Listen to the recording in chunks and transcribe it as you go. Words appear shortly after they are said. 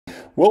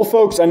Well,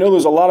 folks, I know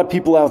there's a lot of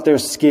people out there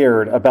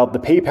scared about the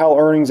PayPal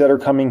earnings that are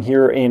coming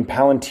here and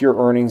Palantir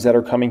earnings that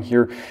are coming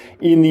here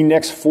in the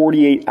next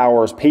 48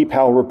 hours.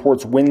 PayPal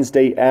reports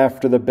Wednesday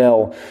after the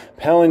bell.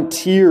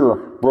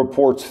 Palantir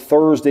reports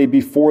Thursday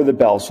before the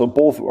bell. So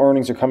both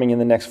earnings are coming in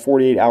the next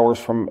 48 hours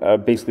from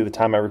basically the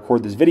time I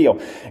record this video.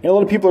 And a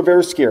lot of people are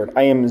very scared.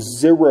 I am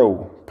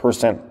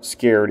 0%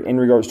 scared in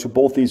regards to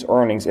both these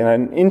earnings.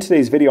 And in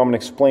today's video, I'm going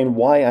to explain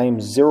why I am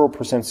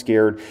 0%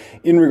 scared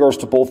in regards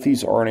to both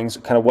these earnings,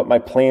 kind of what my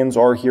plans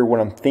are here,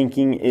 what I'm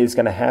thinking is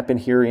going to happen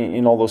here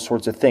in all those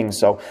sorts of things.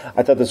 So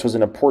I thought this was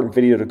an important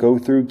video to go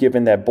through,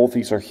 given that both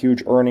these are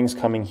huge earnings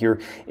coming here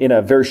in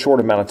a very short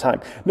amount of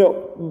time. Now,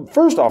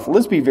 first off,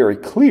 let's be very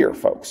clear,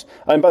 folks.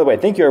 And by the way,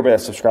 thank you everybody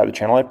that subscribed to the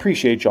channel. I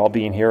appreciate y'all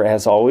being here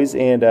as always,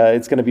 and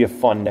it's going to be a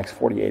fun next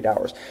 48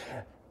 hours.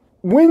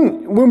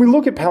 When we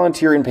look at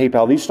Palantir and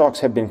PayPal, these stocks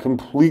have been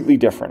completely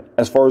different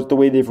as far as the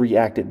way they've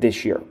reacted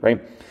this year,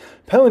 right?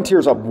 Palantir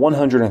is up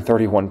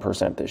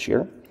 131% this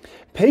year.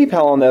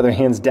 PayPal, on the other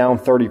hand, is down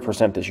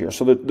 30% this year.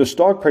 So the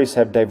stock price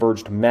have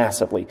diverged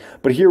massively.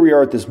 But here we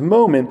are at this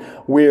moment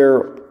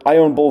where I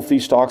own both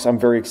these stocks. I'm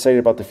very excited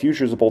about the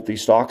futures of both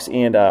these stocks,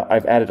 and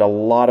I've added a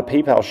lot of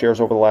PayPal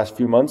shares over the last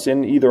few months,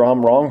 and either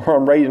I'm wrong or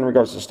I'm right in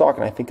regards to the stock,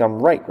 and I think I'm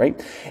right?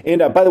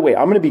 And by the way,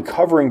 I'm going to be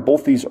covering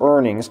both these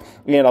earnings,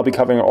 and I'll be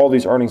covering all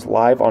these earnings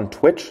live on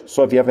Twitch.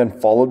 So if you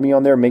haven't followed me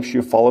on there, make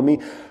sure you follow me.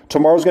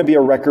 Tomorrow's going to be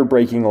a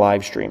record-breaking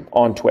live stream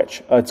on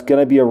Twitch. It's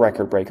going to be a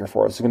record breaker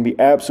for us. It's going to be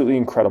absolutely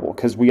incredible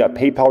because we got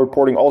PayPal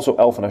reporting, also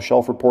Elf on a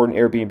Shelf reporting,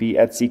 Airbnb,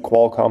 Etsy,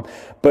 Qualcomm.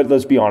 But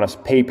let's be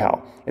honest,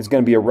 PayPal. It's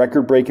going to be a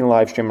record-breaking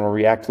live stream. I'm going to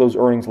react to those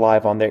earnings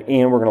live on there,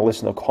 and we're going to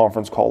listen to the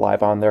conference call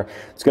live on there.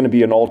 It's going to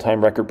be an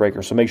all-time record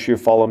breaker. So make sure you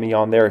follow me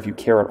on there if you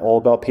care at all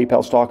about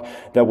PayPal stock.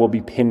 That will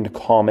be pinned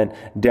comment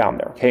down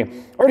there. Okay.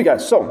 Alrighty,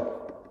 guys.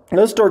 So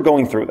let's start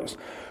going through this.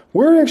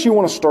 Where I actually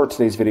want to start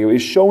today's video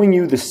is showing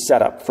you the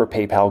setup for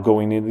PayPal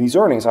going into these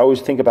earnings. I always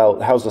think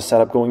about how's the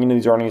setup going into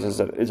these earnings. Is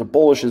it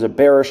bullish? Is it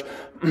bearish?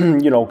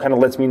 Kind of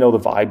lets me know the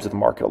vibes of the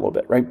market a little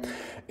bit, right?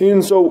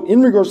 And so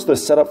in regards to the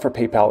setup for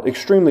PayPal,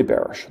 extremely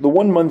bearish. The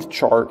 1 month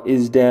chart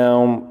is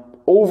down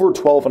over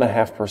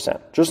 12.5%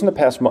 just in the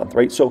past month,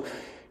 right? So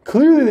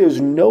clearly there's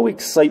no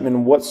excitement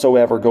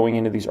whatsoever going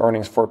into these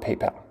earnings for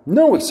PayPal.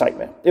 No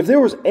excitement. If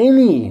there was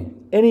any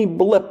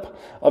blip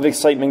of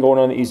excitement going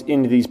on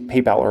into these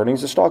PayPal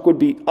earnings, the stock would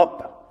be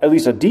up at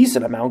least a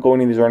decent amount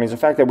going into these earnings. The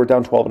fact that we're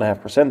down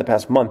 12.5% the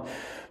past month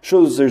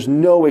shows there's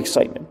no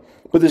excitement.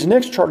 But this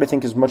next chart, I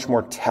think, is much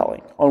more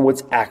telling on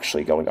what's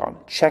actually going on.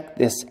 Check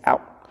this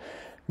out.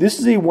 This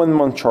is a 1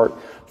 month chart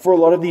for a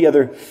lot of the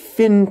other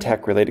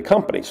fintech-related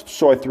companies.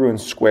 So I threw in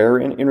Square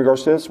in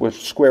regards to this,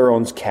 which Square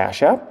owns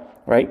Cash App,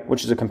 right,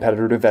 which is a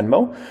competitor to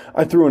Venmo.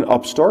 I threw in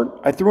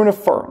Upstart. I threw in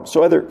Affirm.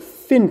 So other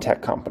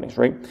fintech companies,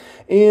 right?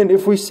 And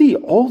if we see,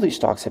 all these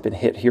stocks have been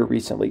hit here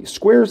recently.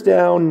 Square's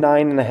down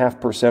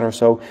 9.5% or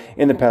so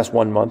in the past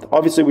 1 month.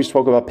 Obviously, we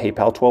spoke about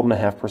PayPal,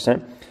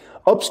 12.5%.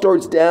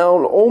 Upstart's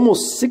down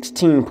almost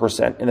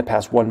 16% in the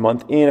past 1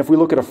 month. And if we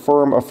look at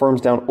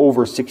Affirm's down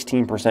over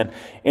 16%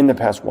 in the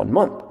past 1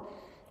 month.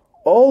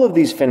 All of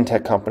these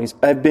fintech companies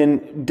have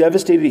been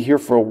devastated here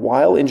for a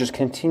while and just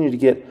continue to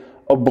get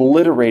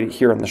obliterated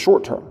here in the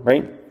short term,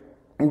 right?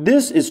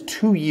 This is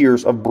 2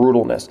 years of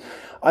brutalness.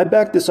 I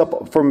backed this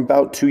up from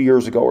about 2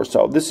 years ago or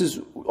so. This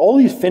is all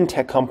these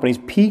fintech companies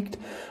peaked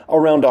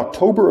around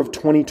October of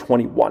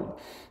 2021.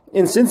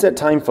 And since that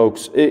time,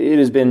 folks, it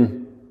has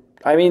been,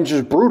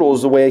 just brutal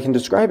is the way I can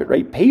describe it,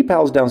 right?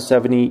 PayPal's down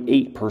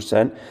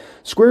 78%.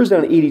 Square's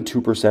down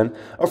 82%.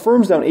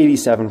 Affirm's down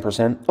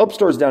 87%.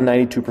 Upstart's down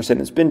 92%.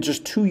 It's been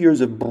just 2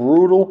 years of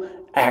brutal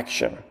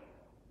action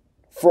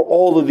for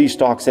all of these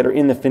stocks that are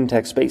in the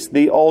fintech space.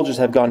 They all just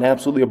have gone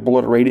absolutely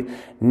obliterated,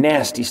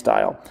 nasty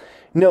style.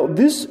 Now,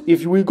 this,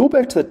 if we go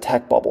back to the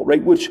tech bubble,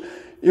 right, which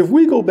if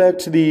we go back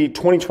to the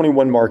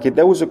 2021 market,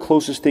 that was the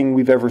closest thing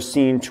we've ever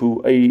seen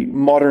to a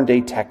modern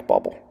day tech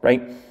bubble,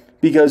 right?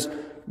 Because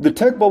the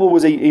tech bubble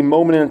was a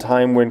moment in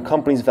time when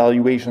companies'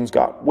 valuations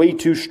got way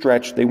too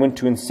stretched. They went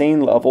to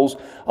insane levels.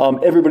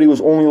 Everybody was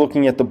only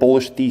looking at the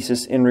bullish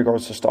thesis in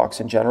regards to stocks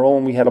in general,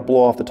 and we had a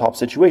blow off the top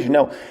situation.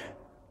 Now,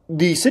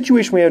 the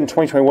situation we had in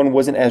 2021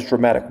 wasn't as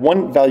dramatic.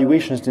 One,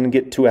 valuations didn't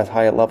get to as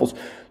high at levels.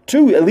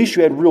 Two, at least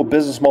you had real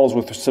business models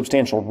with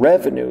substantial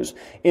revenues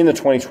in the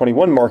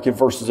 2021 market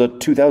versus a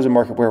 2000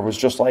 market where it was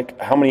just like,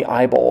 how many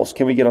eyeballs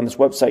can we get on this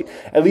website?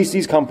 At least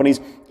these companies,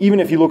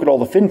 even if you look at all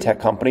the fintech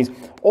companies,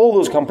 all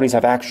those companies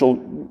have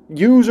actual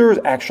users,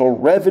 actual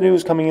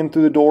revenues coming in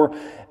through the door,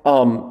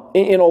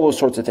 and all those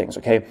sorts of things,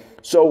 okay?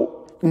 So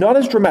not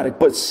as dramatic,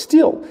 but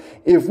still,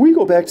 if we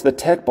go back to the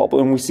tech bubble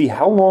and we see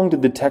how long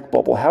did the tech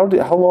bubble, how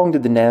long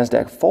did the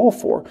NASDAQ fall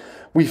for,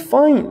 we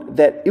find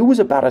that it was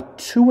about a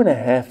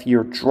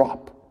 2.5-year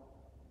drop.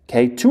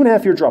 Okay,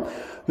 2.5-year drop.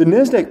 The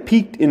NASDAQ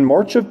peaked in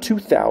March of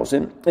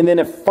 2000, and then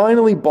it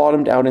finally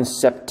bottomed out in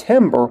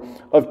September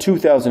of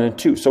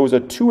 2002. So it was a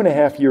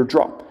 2.5-year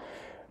drop.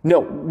 Now,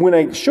 when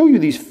I show you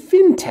these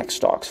fintech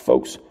stocks,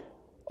 folks,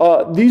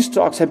 these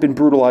stocks have been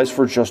brutalized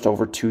for just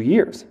over 2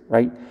 years,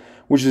 right?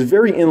 which is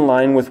very in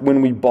line with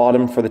when we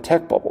bottomed for the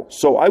tech bubble.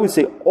 So I would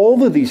say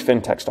all of these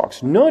fintech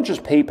stocks, not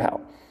just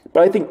PayPal,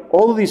 but I think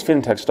all of these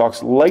fintech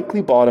stocks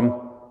likely bottom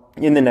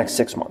in the next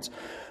 6 months.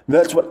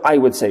 That's what I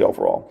would say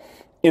overall.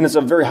 And it's a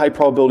very high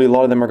probability a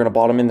lot of them are going to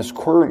bottom in this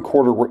current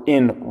quarter we're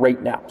in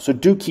right now. So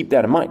do keep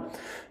that in mind.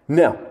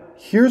 Now,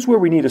 here's where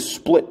we need to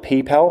split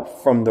PayPal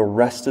from the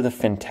rest of the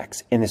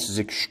fintechs. And this is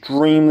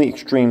extremely,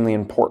 extremely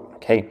important,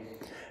 okay?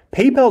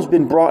 PayPal's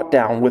been brought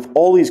down with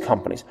all these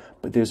companies,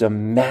 but there's a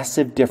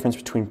massive difference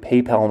between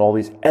PayPal and all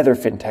these other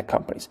fintech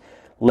companies.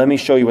 Let me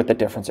show you what the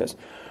difference is.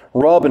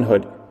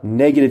 Robinhood,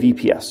 negative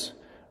EPS.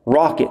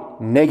 Rocket,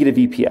 negative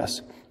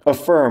EPS.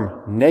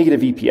 Affirm, negative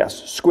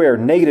EPS. Square,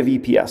 negative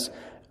EPS.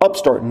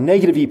 Upstart,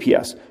 negative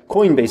EPS.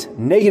 Coinbase,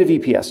 negative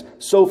EPS.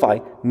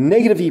 SoFi,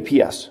 negative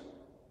EPS.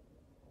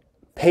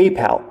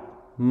 PayPal,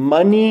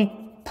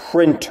 money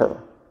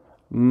printer.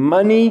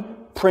 Money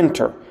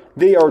printer.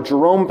 They are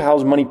Jerome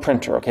Powell's money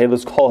printer, okay?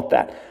 Let's call it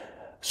that.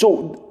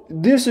 So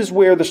this is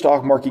where the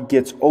stock market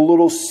gets a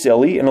little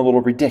silly and a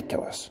little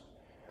ridiculous.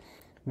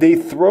 They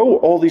throw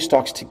all these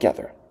stocks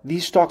together.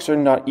 These stocks are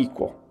not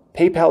equal.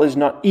 PayPal is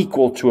not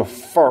equal to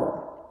Affirm.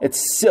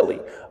 It's silly.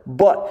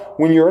 But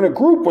when you're in a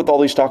group with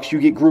all these stocks, you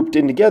get grouped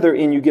in together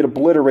and you get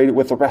obliterated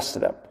with the rest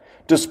of them.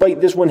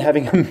 Despite this one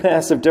having a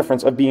massive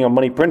difference of being a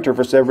money printer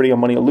versus everybody a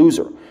money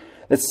loser.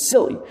 That's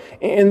silly.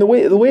 And the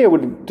way I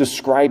would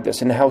describe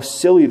this and how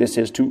silly this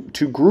is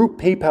to group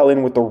PayPal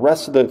in with the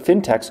rest of the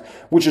fintechs,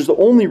 which is the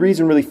only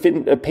reason really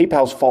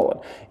PayPal's fallen.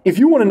 If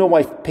you want to know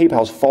why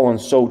PayPal's fallen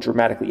so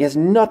dramatically, it has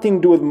nothing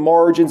to do with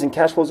margins and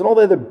cash flows and all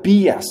the other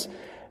BS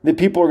that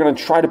people are going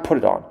to try to put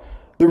it on.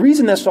 The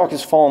reason that stock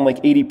has fallen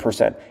like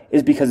 80%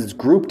 is because it's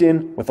grouped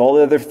in with all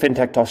the other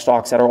fintech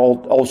stocks that are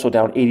also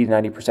down 80 to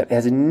 90%. It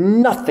has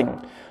nothing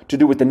to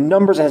do with the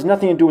numbers. It has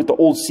nothing to do with the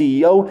old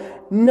CEO.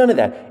 None of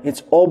that.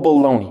 It's all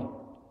baloney.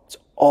 It's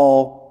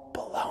all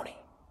baloney.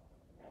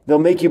 They'll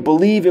make you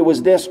believe it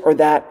was this or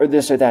that or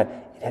this or that.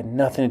 It had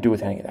nothing to do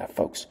with any of that,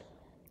 folks.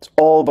 It's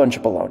all a bunch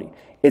of baloney.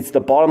 It's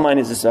the bottom line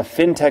is this is a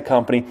fintech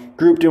company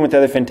grouped in with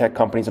other fintech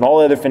companies, and all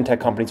the other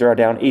fintech companies are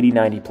down 80,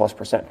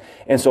 90+%.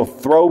 And so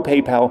throw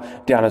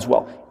PayPal down as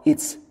well.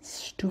 It's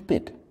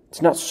stupid.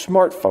 It's not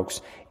smart,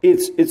 folks.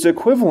 It's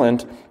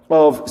equivalent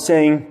of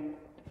saying,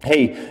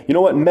 hey, you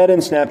know what? Meta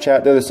and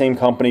Snapchat, they're the same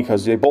company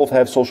because they both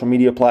have social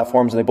media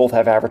platforms and they both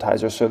have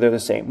advertisers, so they're the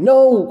same.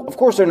 No, of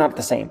course they're not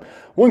the same.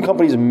 One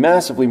company is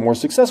massively more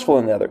successful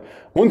than the other.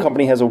 One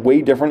company has a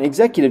way different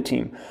executive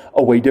team,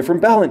 a way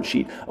different balance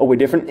sheet, a way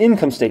different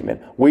income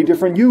statement, way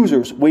different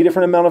users, way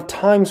different amount of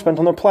time spent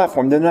on their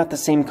platform. They're not the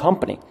same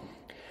company.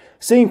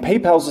 Saying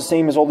PayPal's the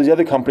same as all these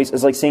other companies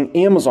is like saying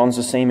Amazon's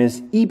the same as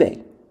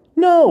eBay.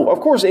 No, of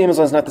course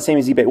Amazon's not the same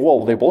as eBay.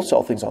 Well, they both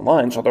sell things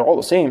online, so they're all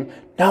the same.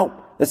 No,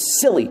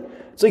 that's silly.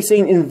 It's like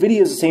saying NVIDIA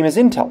is the same as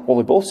Intel. Well,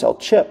 they both sell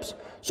chips,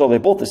 so they're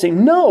both the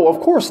same. No, of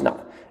course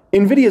not.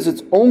 NVIDIA is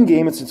its own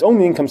game. It's its own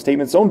income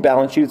statement, its own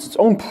balance sheet, it's its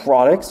own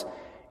products,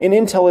 and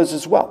Intel is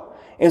as well.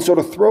 And so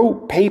to throw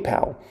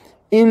PayPal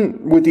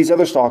in with these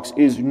other stocks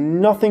is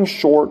nothing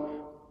short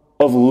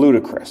of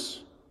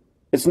ludicrous.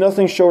 It's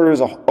nothing short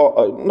of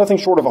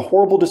a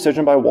horrible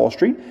decision by Wall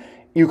Street.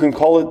 You can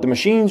call it the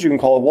machines, you can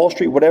call it Wall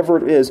Street, whatever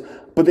it is,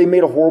 but they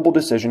made a horrible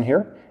decision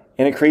here,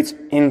 and it creates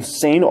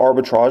insane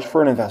arbitrage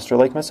for an investor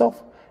like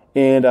myself.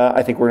 And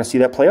I think we're going to see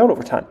that play out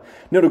over time.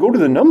 Now, to go to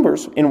the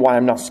numbers and why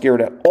I'm not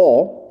scared at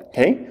all,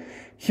 okay,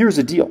 here's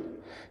the deal.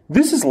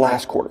 This is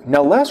last quarter.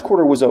 Now, last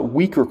quarter was a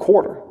weaker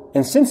quarter,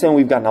 and since then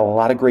we've gotten a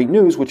lot of great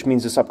news, which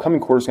means this upcoming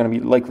quarter is going to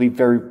be likely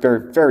very,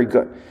 very, very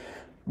good.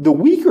 The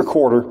weaker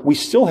quarter, we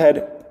still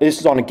had,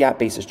 this is on a GAAP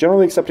basis,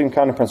 generally accepted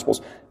accounting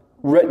principles,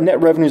 net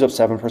revenues up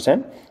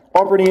 7%,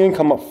 operating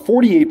income up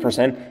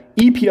 48%,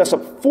 EPS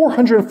up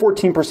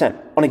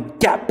 414% on a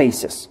GAAP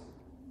basis.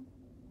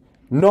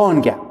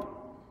 Non-GAAP.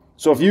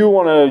 So if you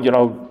want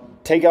to,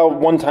 take out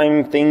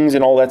one-time things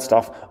and all that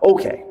stuff,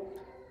 okay.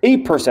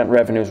 8%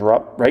 revenues were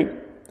up, right?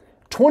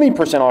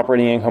 20%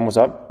 operating income was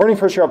up. Earnings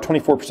per share up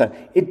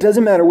 24%. It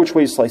doesn't matter which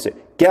way you slice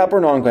it. GAAP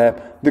or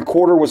non-GAAP, the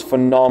quarter was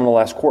phenomenal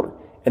last quarter.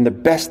 And the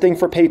best thing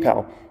for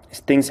PayPal is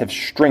things have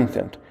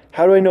strengthened.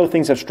 How do I know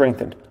things have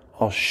strengthened?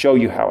 I'll show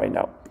you how I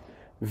know.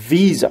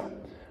 Visa.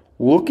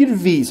 Look at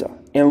Visa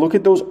and look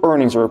at those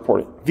earnings are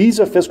reported.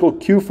 Visa fiscal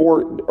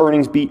Q4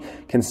 earnings beat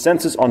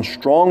consensus on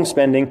strong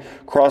spending,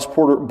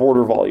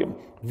 cross-border volume.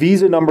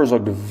 Visa numbers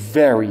look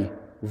very,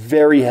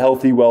 very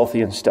healthy,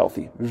 wealthy, and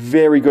stealthy.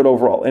 Very good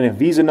overall. And if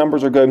Visa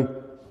numbers are good,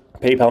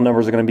 PayPal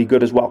numbers are going to be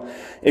good as well.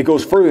 It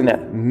goes further than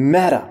that.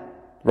 Meta,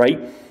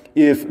 right?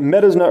 If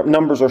Meta's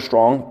numbers are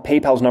strong,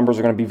 PayPal's numbers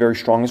are going to be very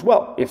strong as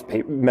well. If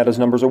Meta's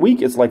numbers are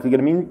weak, it's likely going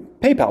to mean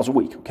PayPal's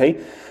weak,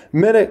 okay?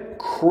 Meta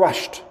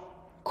crushed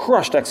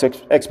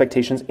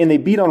expectations, and they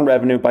beat on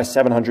revenue by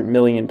 $700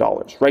 million,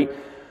 right?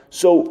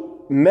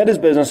 So Meta's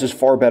business is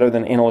far better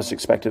than analysts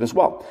expected as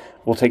well.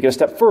 We'll take it a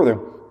step further.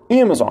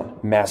 Amazon,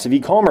 massive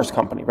e-commerce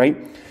company, right?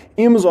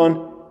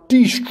 Amazon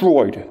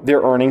destroyed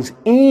their earnings,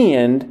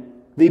 and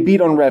they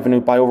beat on revenue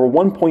by over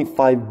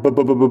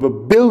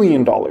 $1.5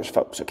 billion,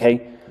 folks,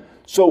 okay?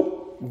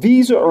 So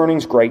Visa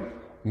earnings great.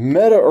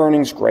 Meta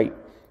earnings, great.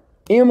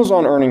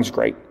 Amazon earnings,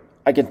 great.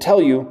 I can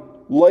tell you,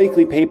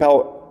 likely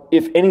PayPal,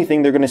 if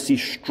anything, they're going to see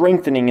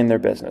strengthening in their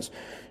business,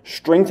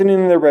 strengthening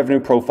in their revenue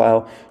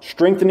profile,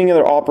 strengthening of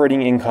their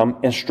operating income,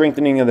 and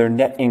strengthening of their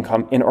net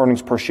income in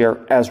earnings per share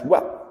as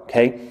well,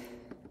 okay?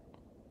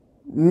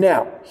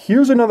 Now,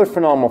 here's another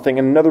phenomenal thing,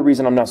 and another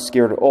reason I'm not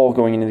scared at all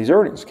going into these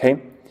earnings,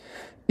 okay?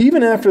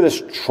 Even after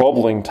this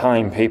troubling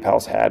time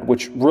PayPal's had,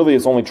 which really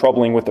is only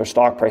troubling with their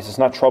stock price, it's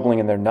not troubling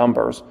in their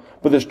numbers,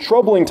 but this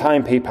troubling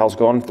time PayPal's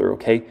gone through,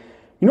 okay?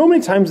 You know how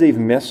many times they've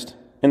missed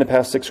in the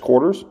past 6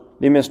 quarters?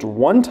 They missed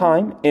one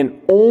time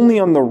and only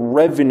on the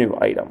revenue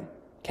item,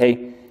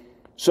 okay?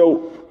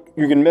 So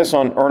you can miss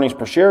on earnings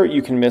per share,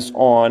 you can miss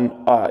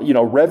on,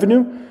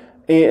 revenue,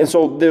 and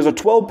so there's a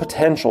 12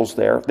 potentials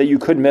there that you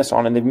could miss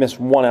on, and they've missed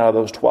 1 out of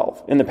those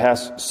 12 in the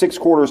past 6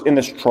 quarters in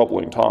this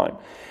troubling time.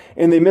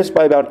 And they missed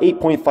by about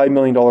 $8.5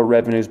 million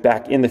revenues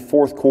back in the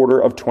 4th quarter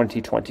of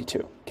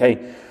 2022,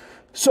 okay?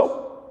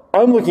 So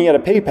I'm looking at a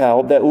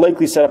PayPal that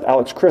likely set up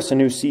Alex Chriss, a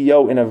new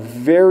CEO, in a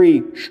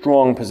very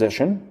strong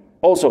position.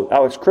 Also,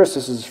 Alex Chriss,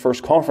 this is his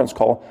first conference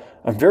call.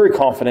 I'm very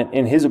confident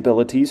in his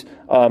abilities,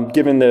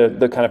 given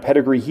the kind of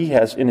pedigree he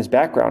has in his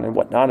background and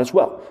whatnot as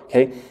well,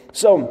 okay?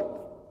 So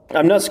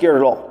I'm not scared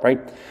at all, right?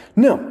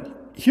 Now,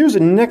 here's the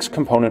next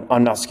component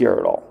I'm not scared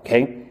at all,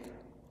 okay?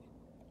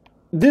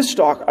 This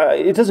stock,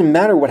 it doesn't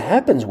matter what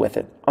happens with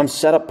it. I'm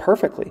set up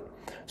perfectly.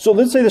 So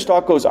let's say the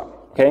stock goes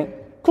up, okay?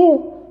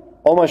 Cool.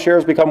 All my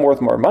shares become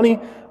worth more money.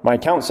 My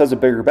account says a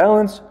bigger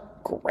balance.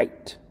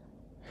 Great.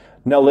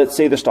 Now let's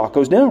say the stock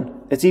goes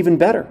down. It's even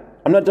better.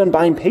 I'm not done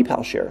buying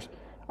PayPal shares.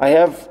 I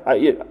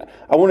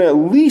want to at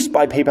least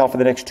buy PayPal for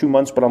the next 2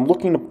 months, but I'm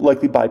looking to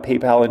likely buy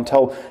PayPal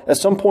until at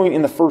some point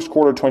in the 1st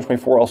quarter of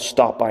 2024, I'll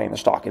stop buying the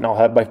stock and I'll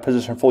have my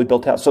position fully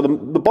built out. So the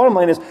bottom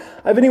line is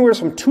I have anywhere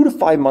from 2 to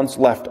 5 months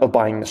left of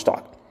buying the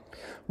stock.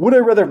 Would I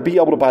rather be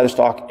able to buy the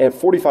stock at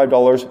 $45,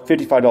 $55,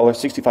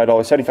 $65,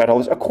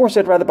 $75? Of course,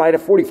 I'd rather buy it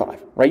at $45,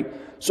 right?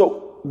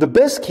 So the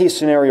best case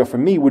scenario for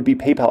me would be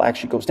PayPal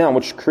actually goes down,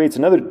 which creates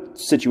another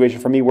situation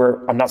for me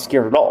where I'm not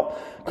scared at all.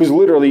 Because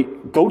literally,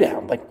 go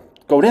down,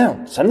 go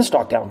down, send the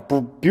stock down.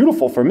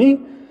 Beautiful for me.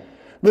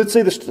 Let's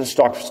say the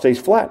stock stays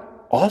flat.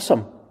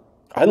 Awesome.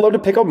 I'd love to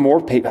pick up more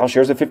PayPal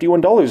shares at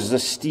 $51. It's a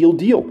steal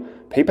deal.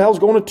 PayPal's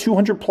going to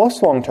 200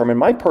 plus long term, in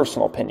my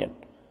personal opinion.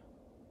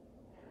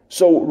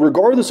 So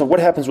regardless of what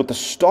happens with the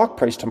stock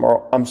price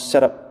tomorrow, I'm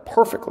set up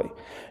perfectly.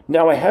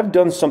 Now, I have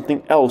done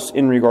something else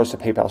in regards to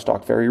PayPal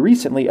stock very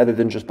recently other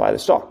than just buy the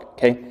stock,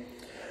 okay?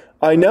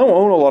 I now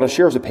own a lot of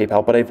shares of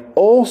PayPal, but I've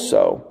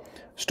also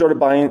started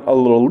buying a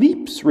little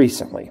leaps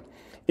recently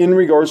in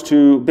regards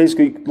to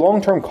basically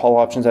long-term call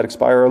options that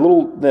expire a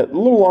little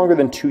longer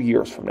than 2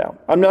 years from now.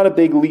 I'm not a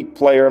big leap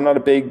player. I'm not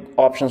a big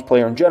options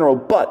player in general,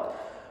 but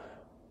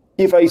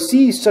if I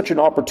see such an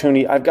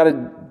opportunity, I've got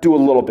to do a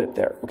little bit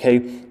there, okay?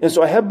 And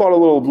so I have bought a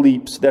little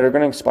leaps that are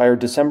going to expire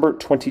December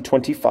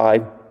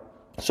 2025.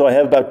 So I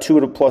have about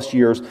 2 plus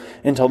years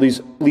until these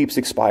leaps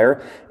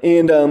expire.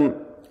 And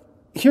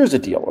here's the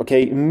deal,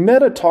 okay?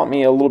 Meta taught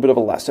me a little bit of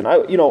a lesson.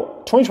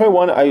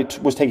 2021, I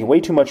was taking way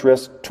too much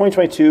risk.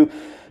 2022,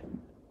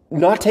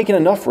 not taking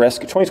enough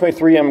risk.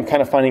 2023, I'm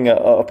kind of finding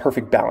a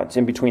perfect balance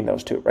in between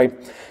those two, right?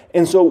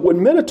 And so what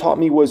Meta taught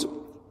me was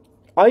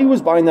I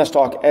was buying that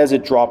stock as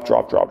it dropped,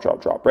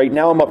 right?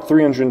 Now I'm up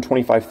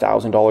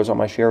 $325,000 on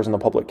my shares in the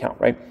public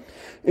account, right?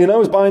 And I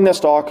was buying that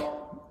stock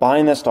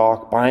as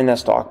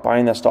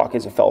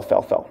it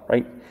fell,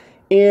 right?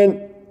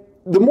 And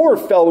the more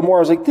it fell, the more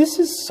I was like, this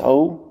is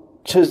so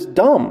just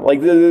dumb.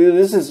 Like,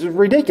 this is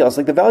ridiculous.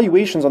 Like, the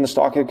valuations on the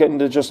stock are getting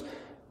to just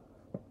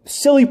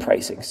silly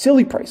pricing,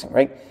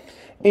 right?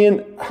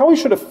 And how I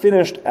should have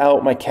finished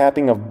out my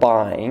capping of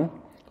buying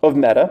of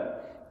Meta,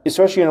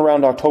 especially in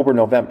around October,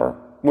 November,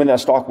 when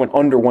that stock went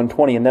under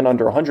 120 and then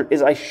under 100,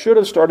 is I should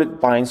have started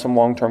buying some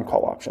long-term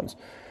call options.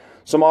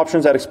 Some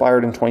options that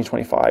expired in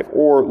 2025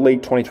 or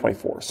late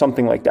 2024,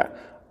 something like that.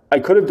 I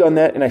could have done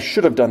that and I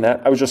should have done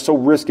that. I was just so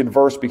risk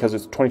adverse because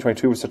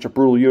 2022 was such a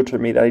brutal year to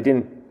me that I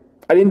didn't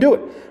do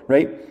it,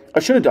 right? I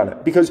should have done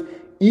it because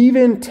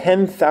even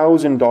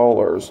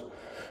 $10,000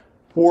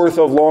 worth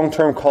of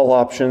long-term call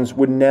options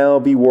would now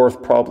be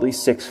worth probably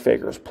 6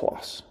 figures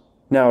plus.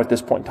 Now at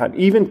this point in time,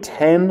 even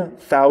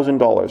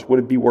 $10,000 would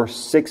it be worth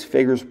 6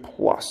 figures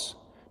plus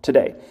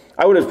today.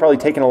 I would have probably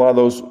taken a lot of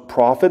those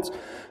profits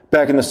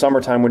back in the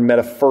summertime when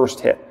Meta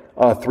first hit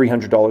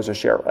 $300 a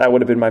share. That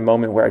would have been my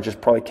moment where I just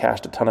probably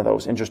cashed a ton of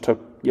those and just took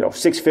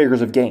 6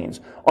 figures of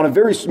gains on a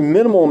very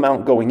minimal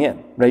amount going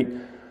in, right?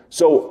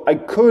 So I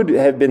could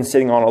have been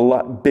sitting on a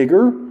lot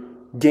bigger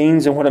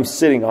gains than what I'm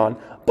sitting on,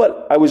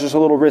 but I was just a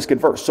little risk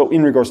adverse. So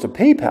in regards to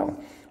PayPal,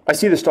 I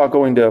see the stock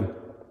going to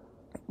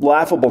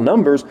laughable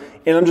numbers,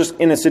 and I'm just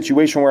in a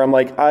situation where I'm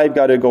like, I've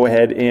got to go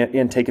ahead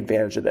and take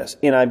advantage of this,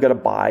 and I've got to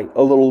buy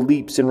a little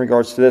leaps in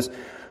regards to this,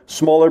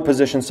 smaller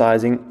position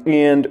sizing,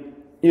 and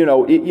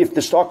if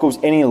the stock goes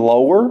any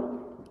lower,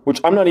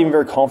 which I'm not even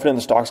very confident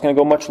the stock's going to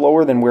go much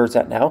lower than where it's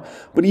at now,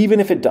 but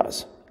even if it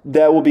does,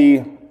 that will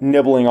be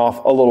nibbling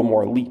off a little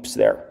more leaps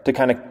there to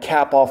kind of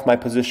cap off my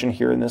position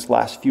here in this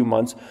last few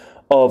months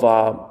of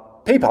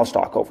PayPal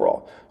stock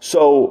overall.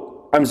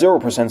 So I'm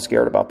 0%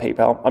 scared about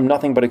PayPal. I'm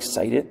nothing but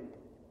excited.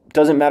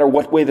 Doesn't matter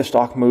what way the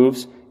stock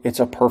moves. It's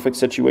a perfect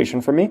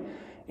situation for me.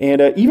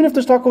 And even if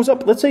the stock goes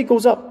up, let's say it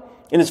goes up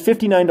and it's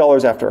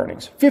 $59 after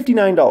earnings,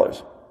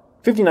 $59,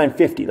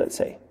 $59.50, let's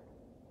say.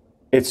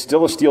 It's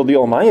still a steal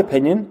deal in my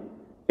opinion.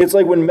 It's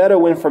like when Meta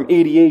went from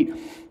 88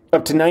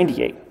 up to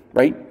 98,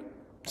 right?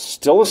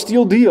 Still a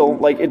steal deal.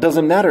 Like, it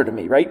doesn't matter to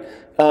me, right?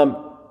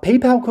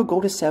 PayPal could go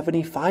to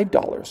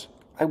 $75.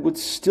 I would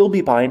still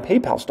be buying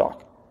PayPal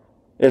stock.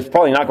 It's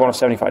probably not going to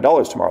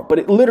 $75 tomorrow, but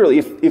it literally,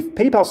 if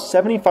PayPal's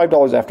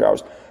 $75 after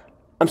hours,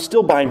 I'm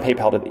still buying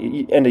PayPal to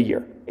the end of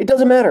year. It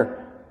doesn't matter.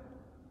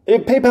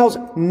 If PayPal's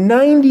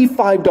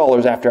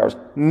 $95 after hours,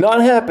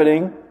 not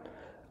happening,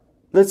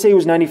 let's say it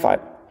was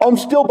 95, I'm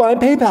still buying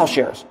PayPal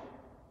shares.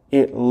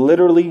 It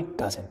literally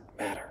doesn't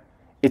matter.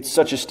 It's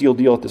such a steal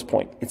deal at this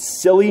point.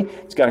 It's silly.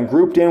 It's gotten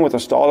grouped in with a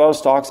lot of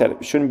stocks that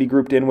it shouldn't be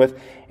grouped in with,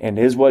 and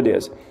it is what it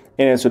is.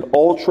 And it's an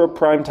ultra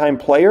primetime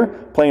player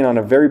playing on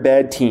a very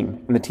bad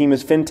team. And the team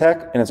is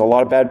fintech, and it's a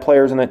lot of bad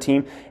players on that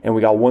team. And we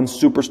got one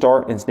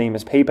superstar, and his name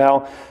is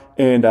PayPal.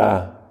 And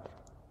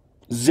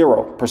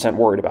 0%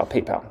 worried about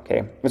PayPal.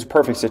 Okay, it's a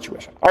perfect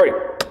situation. All right,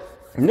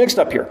 next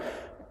up here,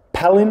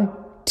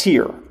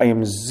 Palantir. I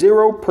am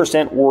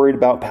 0% worried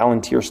about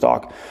Palantir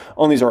stock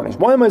on these earnings.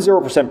 Why am I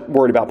 0%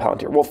 worried about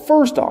Palantir? Well,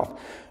 first off,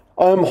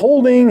 I'm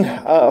holding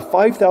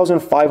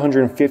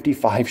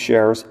 5,555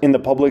 shares in the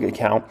public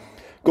account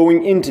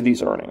going into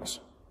these earnings.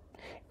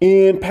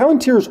 And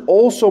Palantir is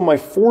also my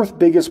fourth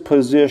biggest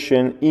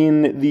position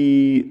in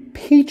the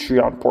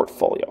Patreon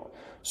portfolio.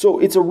 So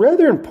it's a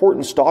rather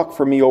important stock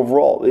for me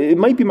overall. It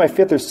might be my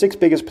fifth or sixth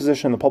biggest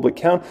position in the public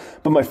account,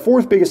 but my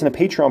fourth biggest in the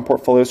Patreon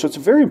portfolio. So it's a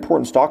very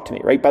important stock to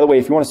me, right? By the way,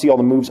 if you want to see all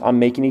the moves I'm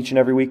making each and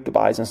every week, the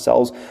buys and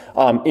sells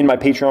in my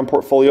Patreon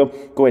portfolio,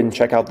 go ahead and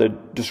check out the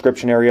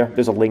description area.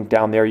 There's a link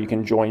down there. You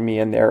can join me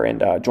in there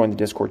and join the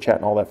Discord chat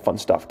and all that fun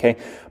stuff, okay?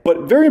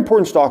 But very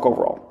important stock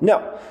overall.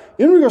 Now,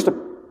 in regards to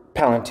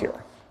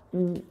Palantir,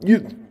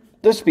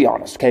 let's be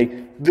honest,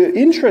 okay? The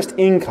interest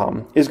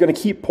income is going to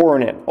keep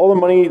pouring in. All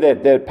the money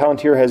that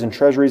Palantir has in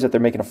treasuries that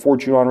they're making a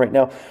fortune on right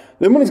now,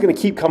 the money's going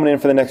to keep coming in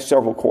for the next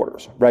several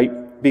quarters,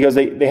 right? Because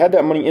they had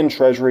that money in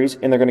treasuries,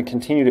 and they're going to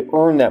continue to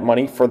earn that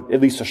money for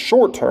at least a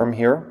short term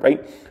here,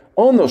 right,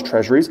 on those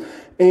treasuries.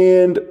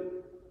 And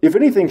if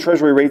anything,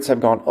 treasury rates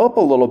have gone up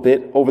a little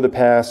bit over the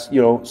past,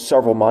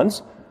 several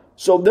months.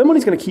 So that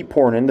money's going to keep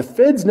pouring in. The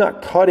Fed's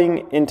not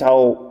cutting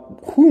until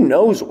who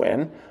knows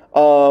when.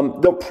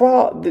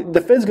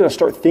 The Fed's going to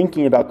start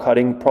thinking about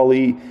cutting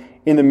probably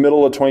in the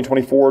middle of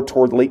 2024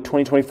 toward late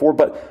 2024.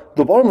 But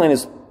the bottom line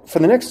is, for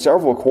the next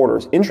several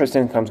quarters, interest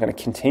income is going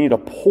to continue to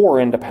pour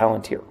into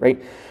Palantir,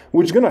 right?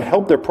 Which is going to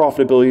help their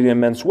profitability in an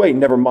immense way.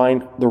 Never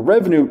mind the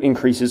revenue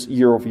increases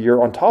year over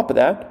year on top of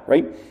that,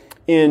 right?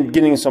 And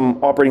getting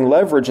some operating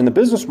leverage in the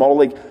business model.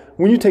 Like,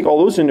 when you take all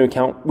those into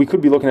account, we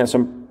could be looking at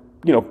some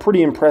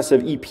pretty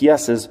impressive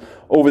EPSs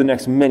over the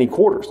next many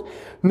quarters.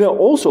 Now,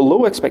 also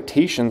low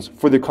expectations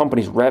for the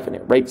company's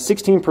revenue, right?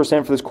 16%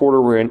 for this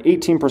quarter, we're in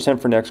 18%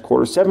 for next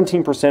quarter,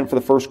 17% for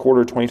the first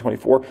quarter of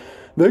 2024.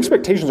 The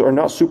expectations are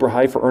not super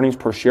high for earnings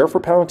per share for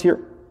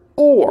Palantir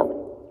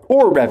or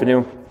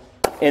revenue.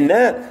 And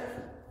that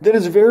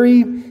is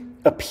very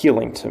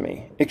appealing to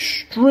me,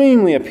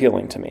 extremely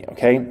appealing to me,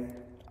 okay?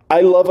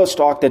 I love a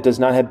stock that does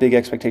not have big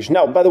expectations.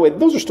 Now, by the way,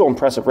 those are still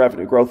impressive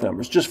revenue growth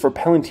numbers. Just for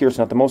Palantir, it's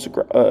not the most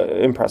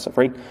impressive,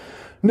 right?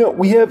 No,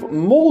 we have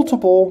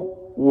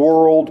multiple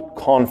world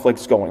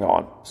conflicts going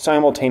on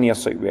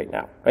simultaneously right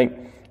now, right?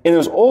 And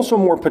there's also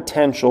more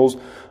potentials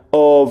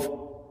of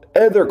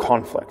other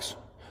conflicts.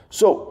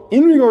 So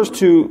in regards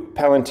to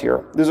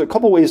Palantir, there's a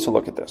couple ways to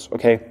look at this,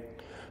 okay?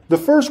 The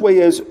first way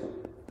is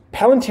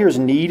Palantir's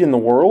need in the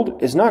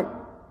world is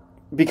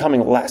not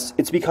becoming less.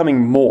 It's becoming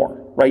more,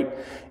 right?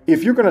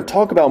 If you're going to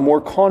talk about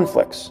more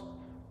conflicts,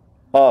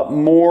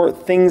 more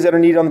things that are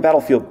needed on the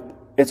battlefield,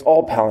 it's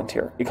all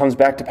Palantir. It comes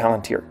back to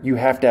Palantir. You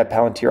have to have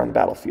Palantir on the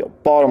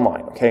battlefield. Bottom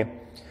line, okay?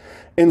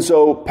 And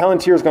so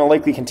Palantir is going to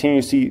likely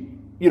continue to see,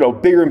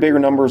 bigger and bigger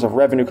numbers of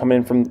revenue come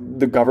in from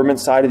the government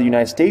side of the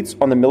United States,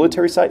 on the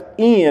military side,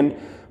 and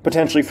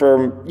potentially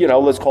from,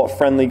 let's call it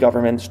friendly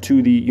governments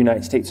to the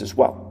United States as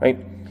well, right?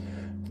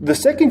 The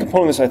second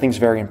component of this I think is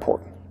very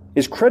important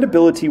is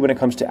credibility when it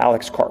comes to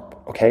Alex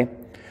Karp, okay?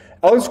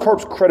 Alex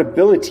Karp's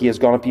credibility has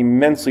gone up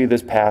immensely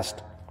this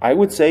past, I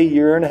would say,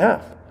 year and a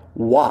half.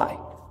 Why?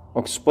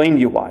 I'll explain to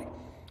you why.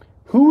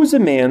 Who was a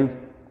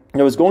man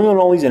that was going on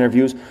all these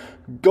interviews,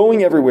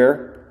 going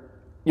everywhere,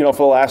 for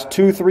the last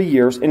 2-3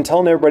 years, and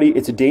telling everybody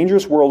it's a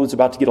dangerous world, it's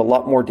about to get a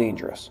lot more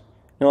dangerous.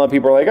 And a lot of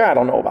people are like, I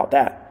don't know about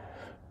that.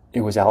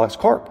 It was Alex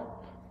Karp,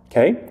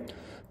 okay?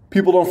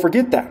 People don't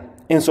forget that.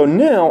 And so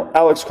now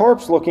Alex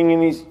Karp's looking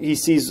and he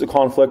sees the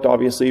conflict,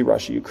 obviously,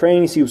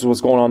 Russia-Ukraine. He sees what's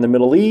going on in the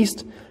Middle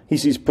East. He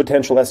sees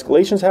potential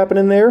escalations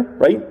happening there,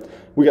 right?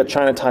 We got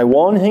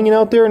China-Taiwan hanging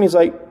out there, and he's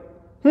like,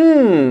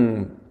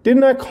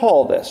 didn't I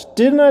call this?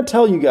 Didn't I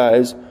tell you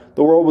guys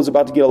the world was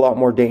about to get a lot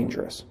more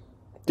dangerous?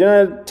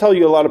 Didn't I tell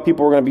you a lot of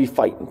people were going to be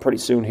fighting pretty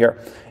soon here?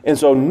 And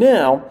so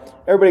now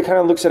everybody kind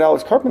of looks at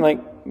Alex Karp and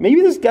like,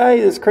 maybe this guy,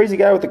 this crazy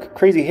guy with the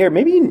crazy hair,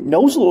 maybe he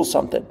knows a little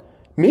something.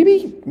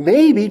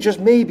 Maybe, just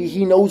maybe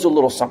he knows a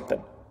little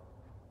something.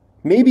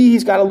 Maybe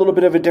he's got a little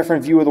bit of a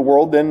different view of the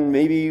world than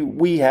maybe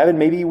we have, and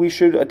maybe we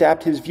should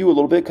adapt his view a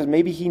little bit because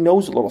maybe he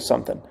knows a little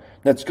something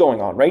that's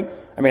going on, right?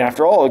 I mean,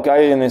 after all, a guy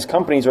in his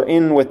companies are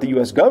in with the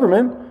U.S.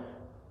 government,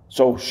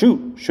 so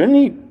shoot, shouldn't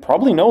he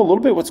probably know a little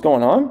bit what's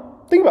going on?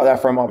 Think about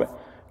that for a moment.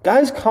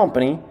 Guy's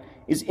company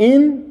is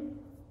in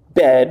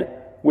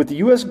bed with the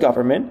U.S.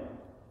 government,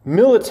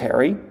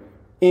 military,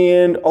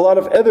 and a lot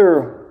of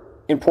other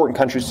important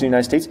countries in the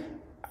United States.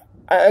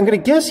 I'm going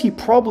to guess he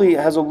probably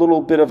has a little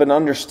bit of an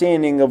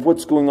understanding of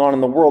what's going on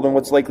in the world and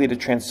what's likely to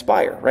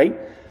transpire, right?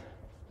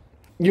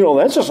 You know,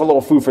 that's just a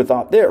little food for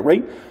thought there,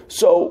 right?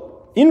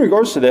 So in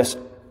regards to this,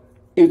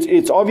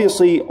 it's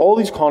obviously all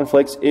these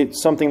conflicts. It's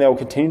something that will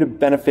continue to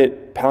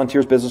benefit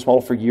Palantir's business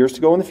model for years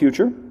to go in the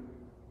future.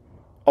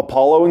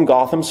 Apollo and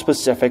Gotham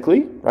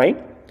specifically,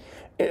 right?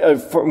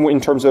 In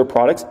terms of their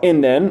products.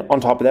 And then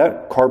on top of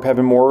that, Karp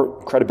having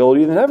more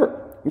credibility than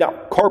ever. Now,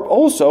 Karp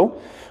also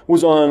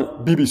was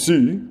on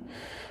BBC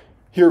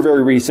here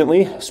very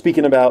recently,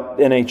 speaking about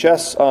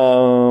NHS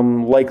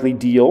likely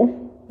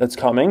deal that's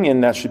coming,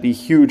 and that should be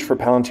huge for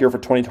Palantir for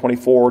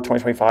 2024,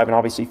 2025, and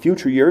obviously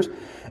future years.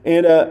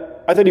 And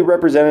I thought he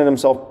represented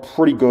himself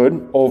pretty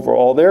good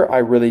overall there. I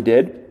really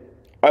did.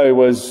 I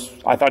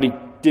thought he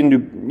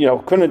didn't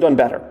do, couldn't have done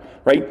better,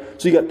 right?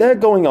 So you got that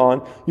going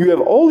on. You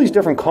have all these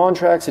different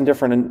contracts and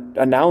different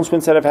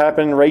announcements that have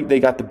happened, right? They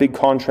got the big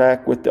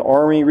contract with the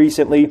Army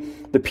recently,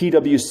 the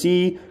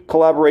PwC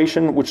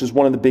collaboration, which is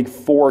one of the big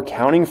 4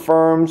 accounting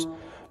firms.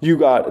 You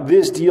got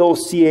this deal,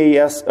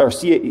 CAZ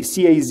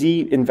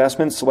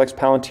Investments selects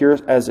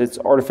Palantir as its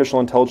artificial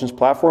intelligence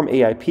platform,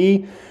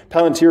 AIP.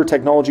 Palantir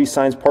Technology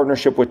signs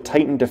partnership with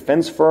Titan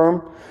defense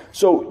firm.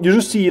 So you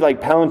just see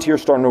like Palantir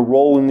starting to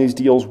roll in these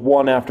deals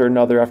one after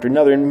another after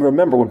another. And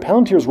remember, when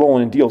Palantir's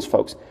rolling in deals,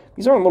 folks,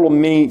 these aren't little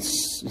mini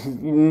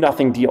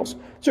nothing deals.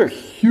 These are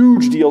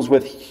huge deals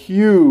with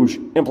huge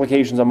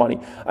implications on money.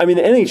 I mean,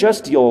 the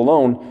NHS deal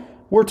alone,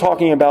 we're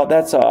talking about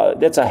that's well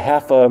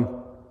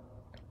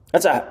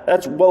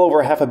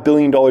over $500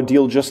 million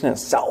deal just in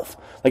itself.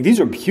 Like, these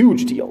are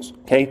huge deals,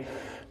 okay?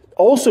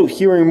 Also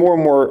hearing more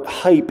and more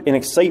hype and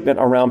excitement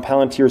around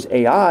Palantir's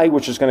AI,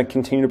 which is going to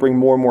continue to bring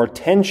more and more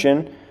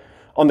attention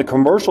on the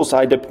commercial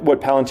side to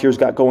what Palantir's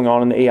got going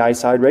on the AI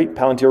side, right?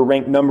 Palantir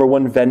ranked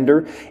 #1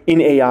 vendor in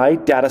AI,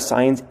 data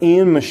science,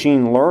 and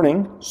machine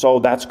learning. So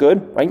that's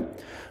good, right?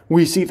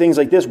 We see things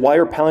like this. Why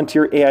are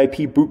Palantir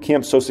AIP boot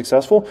camps so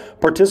successful?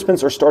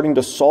 Participants are starting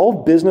to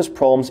solve business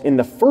problems in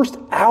the first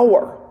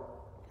hour,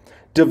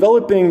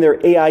 developing their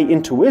AI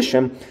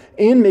intuition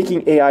and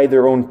making AI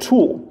their own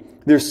tool.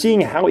 They're seeing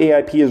how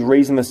AIP is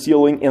raising the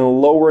ceiling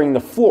and lowering the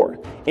floor.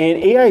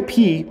 And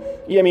AIP,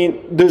 I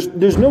mean,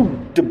 there's no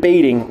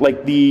debating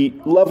like the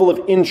level of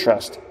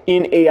interest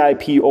in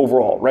AIP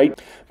overall, right?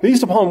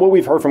 Based upon what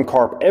we've heard from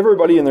Karp,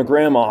 everybody and their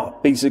grandma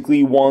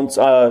basically wants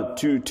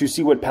to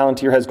see what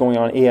Palantir has going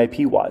on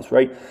AIP-wise,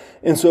 right?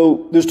 And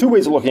so there's 2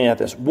 ways of looking at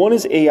this. One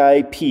is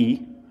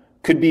AIP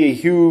could be a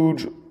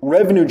huge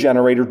revenue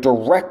generator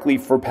directly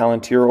for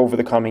Palantir over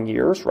the coming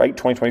years, right?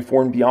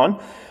 2024 and beyond.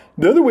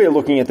 The other way of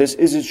looking at this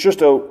is it's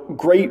just a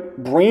great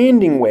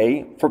branding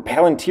way for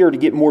Palantir to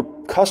get more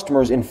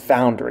customers in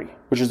Foundry,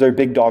 which is their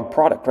big dog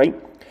product, right?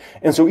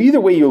 And so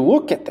either way you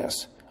look at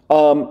this,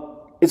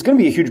 it's going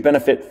to be a huge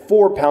benefit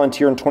for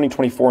Palantir in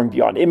 2024 and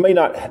beyond. It may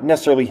not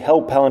necessarily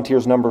help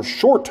Palantir's numbers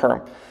short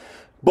term,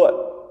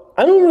 but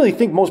I don't really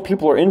think most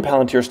people are in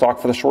Palantir stock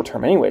for the short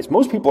term anyways.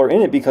 Most people are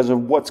in it because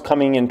of what's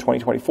coming in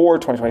 2024,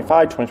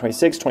 2025,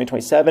 2026,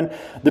 2027.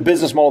 The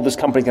business model of this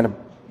company is going to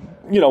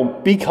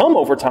become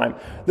over time.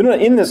 They're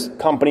not in this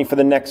company for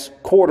the next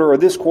quarter or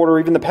this quarter or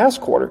even the past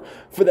quarter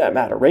for that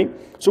matter, right?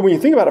 So when you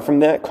think about it from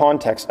that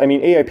context, I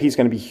mean, AIP is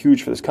going to be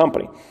huge for this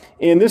company.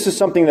 And this is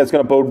something that's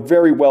going to bode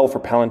very well for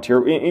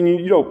Palantir.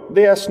 And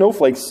they asked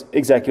Snowflake's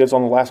executives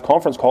on the last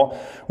conference call,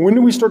 when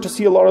do we start to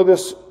see a lot of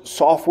this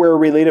software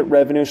related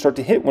revenue start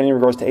to hit when in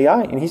regards to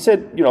AI? And he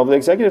said, the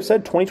executive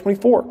said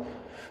 2024.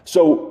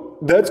 So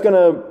that's going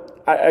to,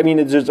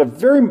 there's a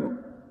very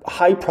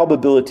high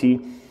probability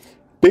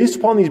based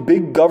upon these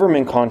big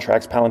government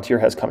contracts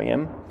Palantir has coming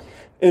in,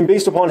 and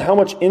based upon how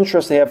much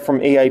interest they have from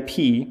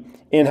AIP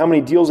and how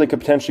many deals they could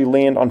potentially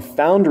land on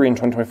Foundry in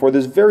 2024,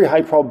 there's very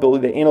high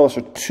probability that analysts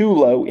are too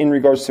low in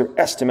regards to their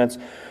estimates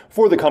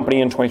for the company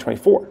in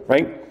 2024,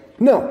 right?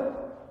 Now,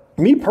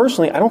 me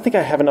personally, I don't think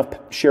I have enough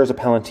shares of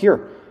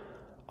Palantir.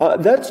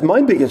 That's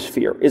my biggest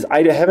fear, is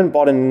I haven't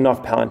bought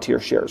enough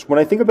Palantir shares. When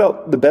I think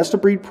about the best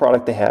of breed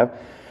product they have,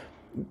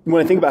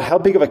 when I think about how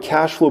big of a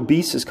cash flow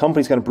beast this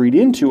company is going to breed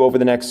into over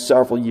the next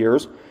several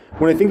years,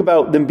 when I think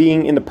about them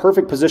being in the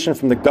perfect position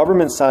from the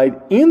government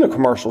side and the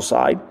commercial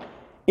side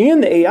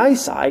and the AI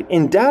side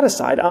and data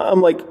side,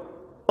 I'm like,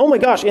 oh my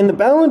gosh, and the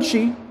balance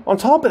sheet on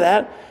top of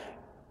that,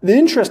 the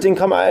interest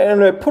income,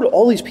 and I put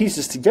all these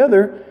pieces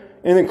together,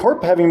 and then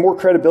Karp having more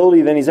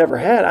credibility than he's ever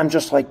had, I'm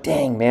just like,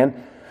 dang,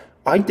 man,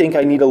 I think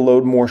I need to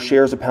load more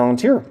shares of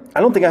Palantir.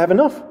 I don't think I have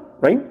enough,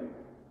 right?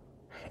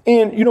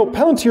 And,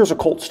 Palantir is a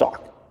cult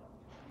stock.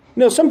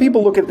 Some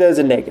people look at that as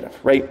a negative,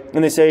 right?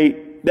 And they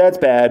say, that's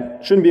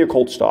bad, shouldn't be a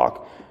cult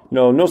stock.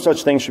 No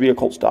such thing should be a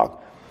cult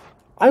stock.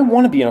 I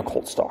want to be in a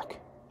cult stock.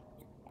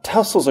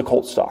 Tesla's a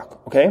cult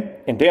stock, okay?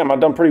 And damn, I've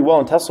done pretty well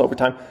in Tesla over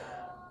time.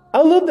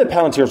 I love that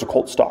Palantir is a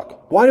cult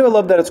stock. Why do I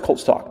love that it's a cult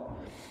stock?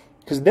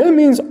 Because that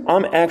means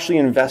I'm actually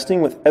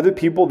investing with other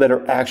people that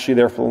are actually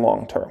there for the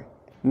long term,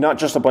 not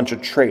just a bunch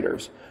of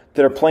traders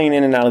that are playing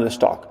in and out of the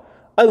stock.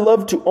 I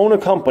love to own a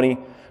company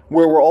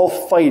where we're all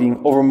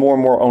fighting over more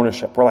and more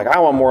ownership. We're like, I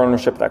want more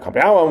ownership of that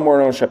company. I want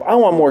more ownership. I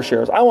want more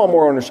shares. I want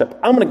more ownership.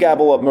 I'm going to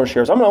gabble up more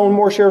shares. I'm going to own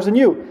more shares than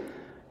you.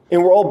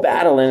 And we're all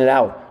battling it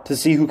out to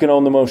see who can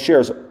own the most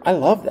shares. I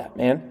love that,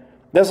 man.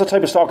 That's the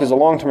type of stock as a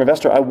long-term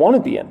investor I want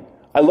to be in.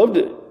 I loved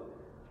it.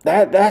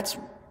 That's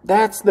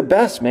the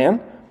best,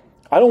 man.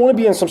 I don't want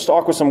to be in some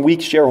stock with some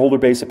weak shareholder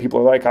base that people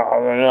are like, I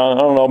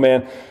don't know,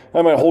 man.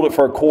 I might hold it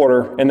for a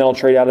quarter and then I'll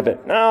trade out of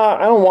it. Nah,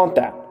 I don't want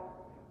that.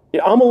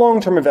 I'm a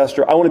long-term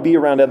investor. I want to be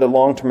around other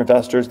long-term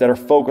investors that are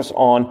focused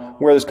on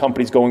where this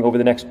company's going over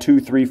the next 2,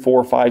 3,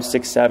 4, 5,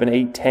 6, 7,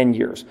 8, 10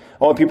 years.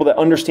 I want people that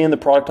understand the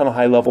product on a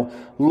high level,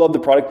 love the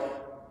product.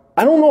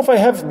 I don't know if I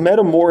have met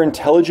a more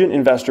intelligent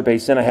investor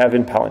base than I have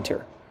in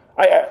Palantir.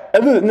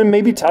 Other than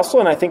maybe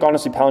Tesla, and I think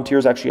honestly Palantir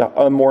is actually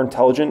a more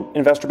intelligent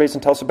investor base than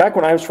Tesla. Back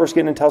when I was first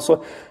getting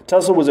into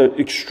Tesla was an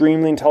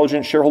extremely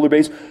intelligent shareholder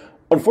base.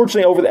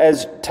 Unfortunately,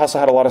 as Tesla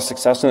had a lot of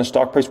success in the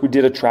stock price, we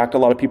did attract a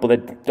lot of people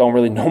that don't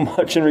really know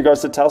much in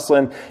regards to Tesla,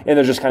 and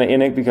they're just kind of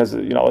in it because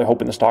they're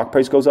hoping the stock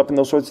price goes up and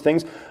those sorts of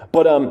things.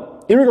 But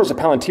in regards to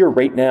Palantir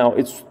right now,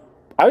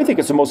 I think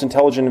it's the most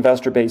intelligent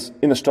investor base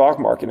in the stock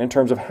market in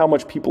terms of how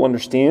much people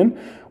understand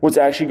what's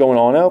actually going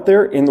on out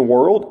there in the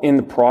world, in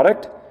the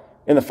product,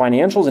 in the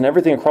financials, and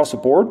everything across the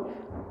board.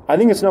 I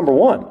think it's number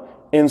one.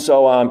 And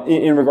so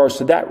in regards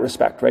to that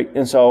respect, right?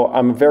 And so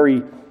I'm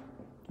very,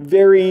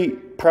 very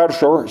proud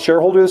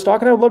shareholder of the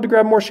stock, and I would love to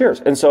grab more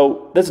shares. And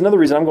so that's another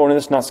reason I'm going in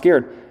this not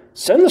scared.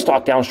 Send the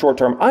stock down short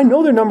term. I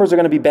know their numbers are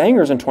going to be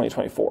bangers in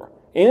 2024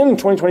 and in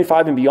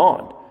 2025 and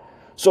beyond.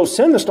 So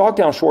send the stock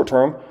down short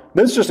term.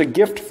 This is just a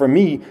gift for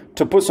me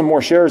to put some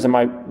more shares in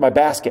my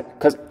basket,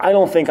 because I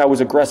don't think I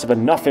was aggressive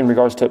enough in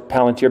regards to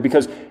Palantir,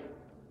 because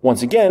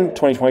once again,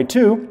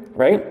 2022,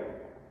 right?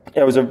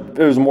 It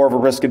was more of a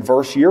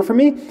risk-adverse year for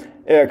me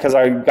because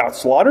I got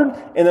slaughtered.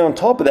 And then on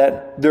top of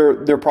that,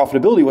 their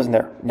profitability wasn't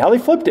there. Now they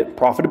flipped it.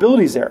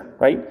 Profitability's there,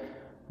 right?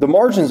 The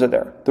margins are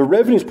there. The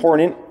revenue's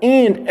pouring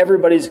in, and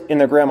everybody's in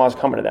their grandma's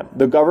coming to them.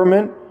 The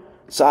government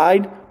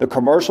side, the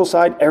commercial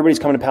side, everybody's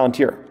coming to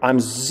Palantir. I'm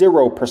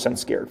 0%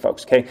 scared,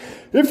 folks, okay?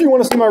 If you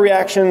want to see my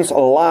reactions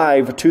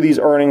live to these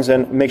earnings,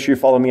 then make sure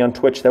you follow me on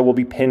Twitch. That will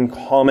be pinned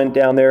comment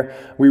down there.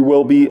 We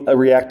will be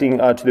reacting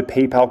to the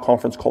PayPal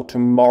conference call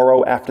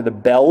tomorrow after the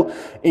bell.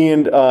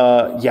 And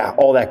yeah,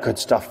 all that good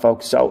stuff,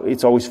 folks. So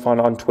it's always fun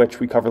on Twitch.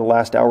 We cover the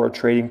last hour of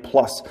trading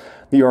plus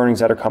the earnings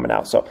that are coming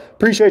out. So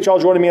appreciate y'all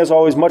joining me as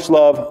always. Much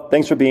love.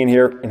 Thanks for being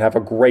here, and have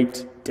a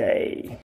great day.